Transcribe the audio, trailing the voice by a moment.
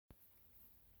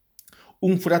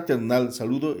Un fraternal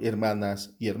saludo,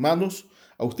 hermanas y hermanos,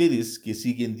 a ustedes que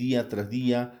siguen día tras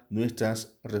día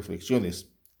nuestras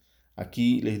reflexiones.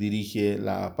 Aquí les dirige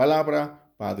la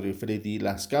palabra Padre Freddy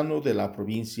Lazcano de la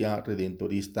provincia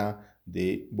redentorista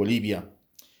de Bolivia.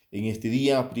 En este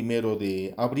día, 1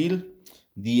 de abril,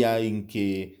 día en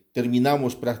que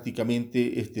terminamos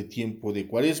prácticamente este tiempo de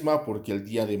Cuaresma, porque el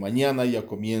día de mañana ya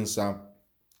comienza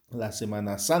la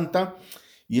Semana Santa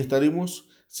y estaremos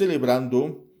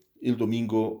celebrando el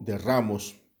Domingo de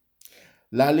Ramos.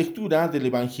 La lectura del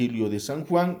Evangelio de San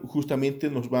Juan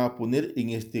justamente nos va a poner en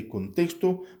este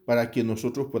contexto para que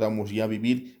nosotros podamos ya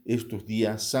vivir estos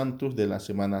días santos de la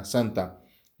Semana Santa.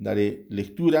 Daré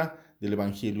lectura del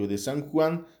Evangelio de San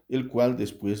Juan, el cual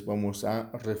después vamos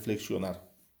a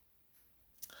reflexionar.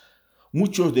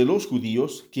 Muchos de los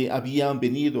judíos que habían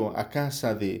venido a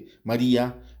casa de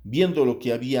María, viendo lo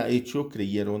que había hecho,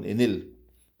 creyeron en él.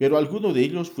 Pero algunos de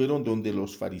ellos fueron donde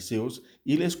los fariseos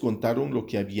y les contaron lo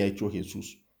que había hecho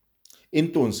Jesús.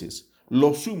 Entonces,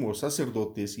 los sumos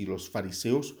sacerdotes y los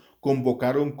fariseos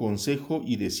convocaron consejo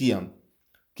y decían: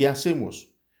 ¿qué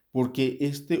hacemos? Porque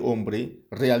este hombre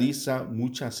realiza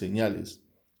muchas señales.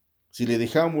 Si le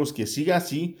dejamos que siga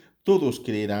así, todos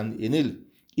creerán en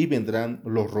él, y vendrán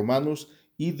los romanos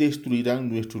y destruirán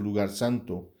nuestro lugar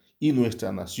santo y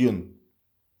nuestra nación.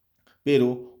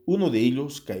 Pero uno de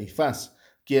ellos, Caifás,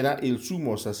 que era el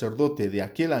sumo sacerdote de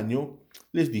aquel año,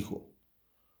 les dijo: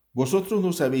 vosotros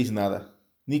no sabéis nada,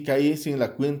 ni caéis en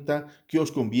la cuenta que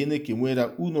os conviene que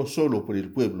muera uno solo por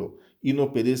el pueblo, y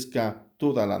no perezca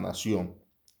toda la nación.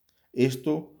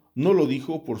 Esto no lo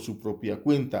dijo por su propia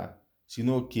cuenta,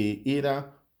 sino que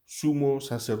era sumo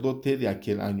sacerdote de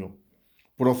aquel año.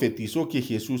 Profetizó que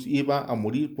Jesús iba a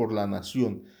morir por la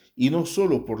nación, y no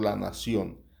solo por la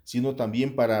nación, sino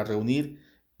también para reunir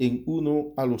en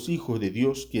uno a los hijos de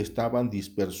Dios que estaban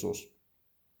dispersos.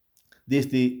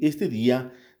 Desde este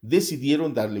día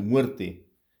decidieron darle muerte.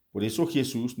 Por eso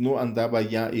Jesús no andaba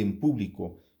ya en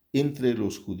público entre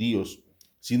los judíos,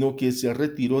 sino que se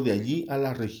retiró de allí a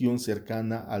la región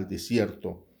cercana al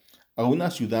desierto, a una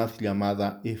ciudad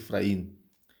llamada Efraín,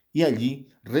 y allí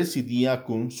residía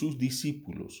con sus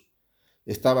discípulos.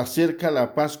 Estaba cerca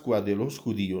la Pascua de los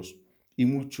judíos, y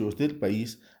muchos del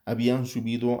país habían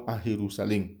subido a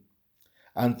Jerusalén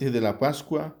antes de la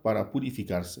Pascua para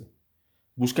purificarse.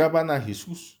 Buscaban a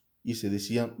Jesús y se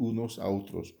decían unos a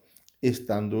otros,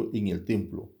 estando en el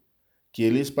templo: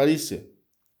 ¿qué les parece?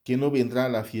 ¿Que no vendrá a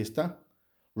la fiesta?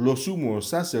 Los sumos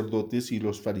sacerdotes y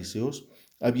los fariseos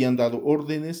habían dado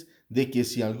órdenes de que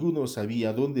si alguno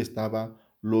sabía dónde estaba,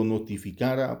 lo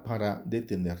notificara para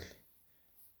detenerle.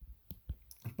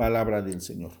 Palabra del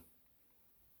Señor.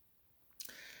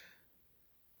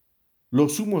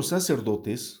 Los sumos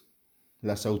sacerdotes,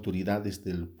 las autoridades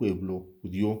del pueblo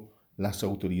judío, las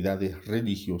autoridades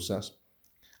religiosas,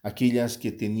 aquellas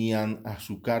que tenían a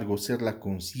su cargo ser la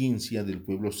conciencia del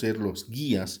pueblo, ser los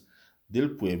guías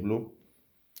del pueblo,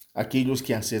 aquellos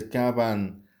que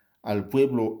acercaban al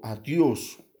pueblo a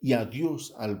Dios y a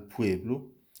Dios al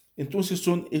pueblo, entonces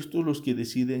son estos los que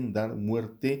deciden dar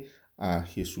muerte a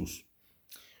Jesús.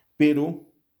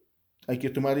 Pero hay que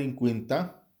tomar en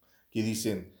cuenta que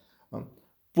dicen,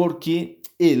 porque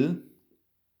él,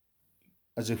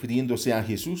 refiriéndose a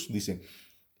Jesús, dice,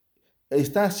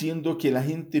 está haciendo que la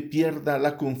gente pierda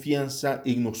la confianza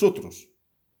en nosotros.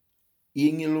 Y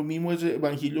en el mismo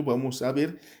evangelio vamos a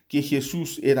ver que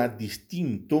Jesús era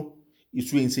distinto y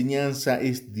su enseñanza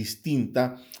es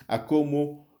distinta a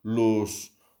como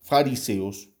los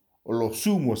fariseos o los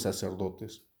sumos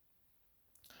sacerdotes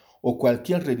o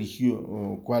cualquier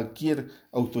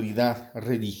autoridad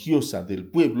religiosa del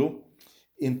pueblo,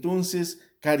 entonces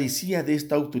carecía de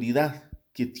esta autoridad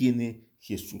que tiene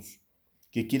Jesús.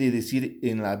 ¿Qué quiere decir?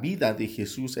 En la vida de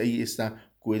Jesús hay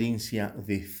esta coherencia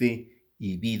de fe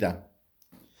y vida.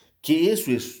 Que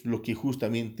eso es lo que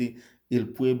justamente el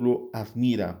pueblo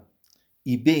admira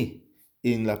y ve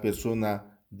en la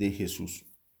persona de Jesús.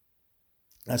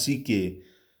 Así que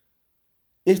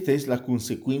esta es la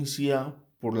consecuencia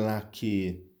por la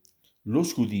que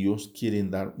los judíos quieren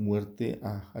dar muerte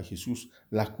a Jesús,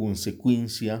 la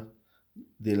consecuencia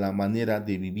de la manera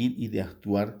de vivir y de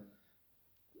actuar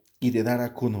y de dar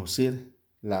a conocer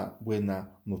la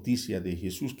buena noticia de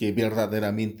Jesús, que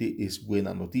verdaderamente es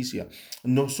buena noticia.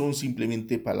 No son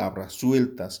simplemente palabras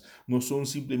sueltas, no son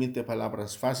simplemente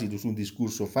palabras fáciles, un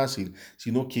discurso fácil,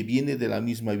 sino que viene de la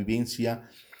misma vivencia,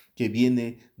 que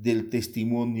viene del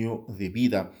testimonio de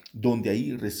vida, donde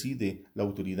ahí reside la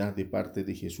autoridad de parte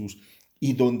de Jesús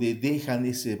y donde dejan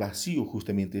ese vacío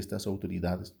justamente estas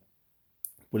autoridades.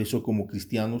 Por eso, como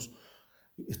cristianos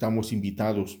estamos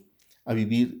invitados a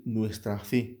vivir nuestra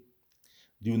fe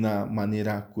de una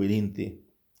manera coherente,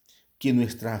 que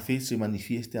nuestra fe se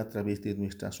manifieste a través de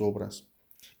nuestras obras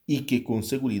y que con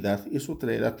seguridad eso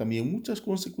traerá también muchas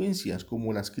consecuencias,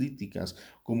 como las críticas,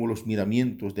 como los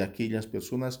miramientos de aquellas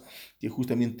personas que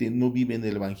justamente no viven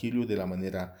el Evangelio de la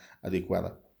manera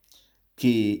adecuada.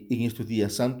 Que en estos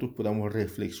días santos podamos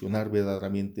reflexionar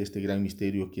verdaderamente este gran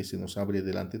misterio que se nos abre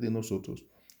delante de nosotros,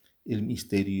 el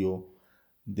misterio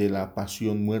de la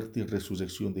pasión, muerte y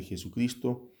resurrección de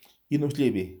Jesucristo, y nos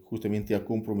lleve justamente a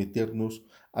comprometernos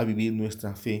a vivir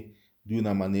nuestra fe de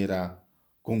una manera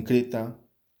concreta,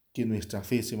 que nuestra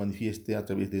fe se manifieste a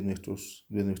través de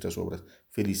nuestras obras.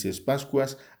 Felices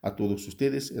Pascuas a todos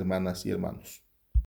ustedes, hermanas y hermanos.